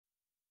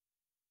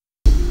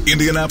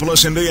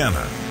Indianapolis,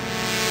 Indiana.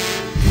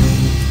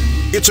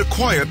 It's a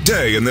quiet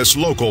day in this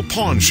local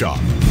pawn shop.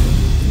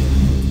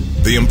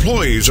 The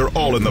employees are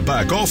all in the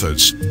back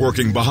office,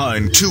 working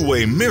behind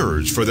two-way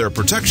mirrors for their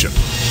protection.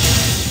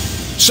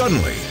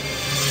 Suddenly,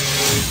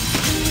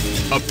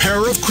 a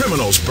pair of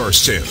criminals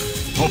bursts in,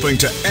 hoping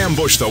to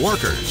ambush the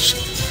workers.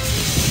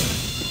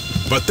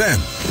 But then,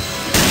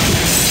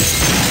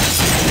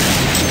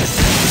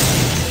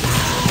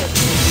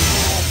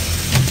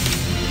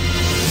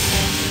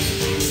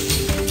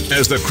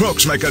 as the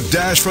crooks make a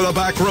dash for the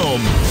back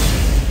room,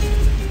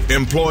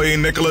 employee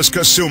Nicholas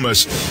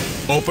Kasumas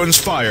opens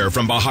fire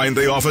from behind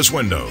the office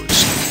windows.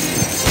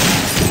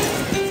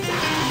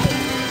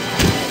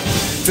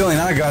 The feeling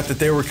I got that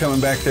they were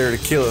coming back there to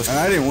kill us, and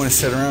I didn't want to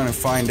sit around and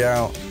find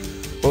out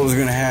what was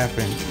going to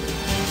happen.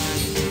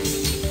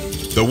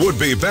 The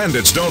would-be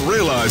bandits don't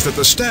realize that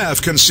the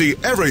staff can see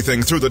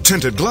everything through the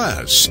tinted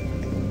glass.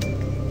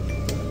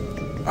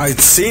 I'd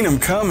seen them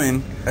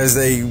coming as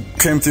they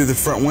came through the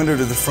front window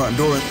to the front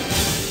door,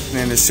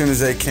 and as soon as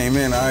they came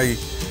in, I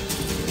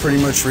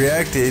pretty much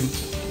reacted.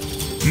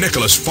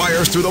 Nicholas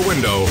fires through the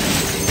window,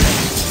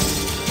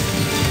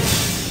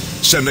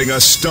 sending a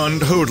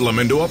stunned hoodlum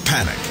into a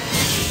panic.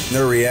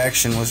 Their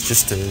reaction was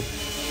just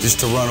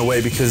to run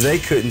away because they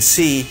couldn't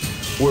see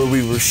where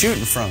we were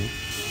shooting from.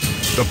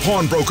 The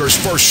pawnbroker's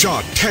first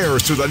shot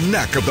tears through the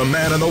neck of the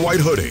man in the white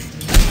hoodie.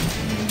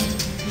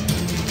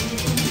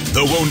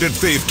 The wounded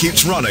thief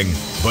keeps running,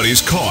 but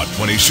he's caught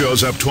when he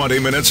shows up 20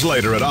 minutes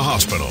later at a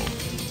hospital.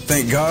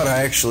 Thank God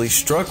I actually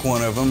struck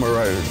one of them,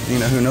 or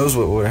who knows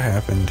what would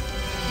have happened.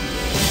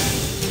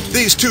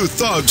 These two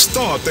thugs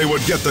thought they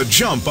would get the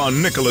jump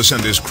on Nicholas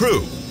and his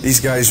crew. These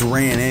guys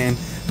ran in,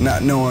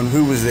 not knowing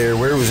who was there,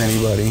 where was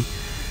anybody.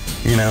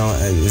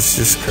 It's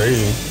just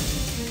crazy.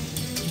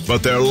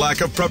 But their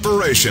lack of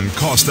preparation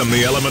cost them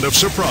the element of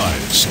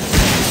surprise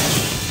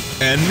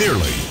and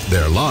nearly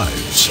their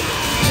lives.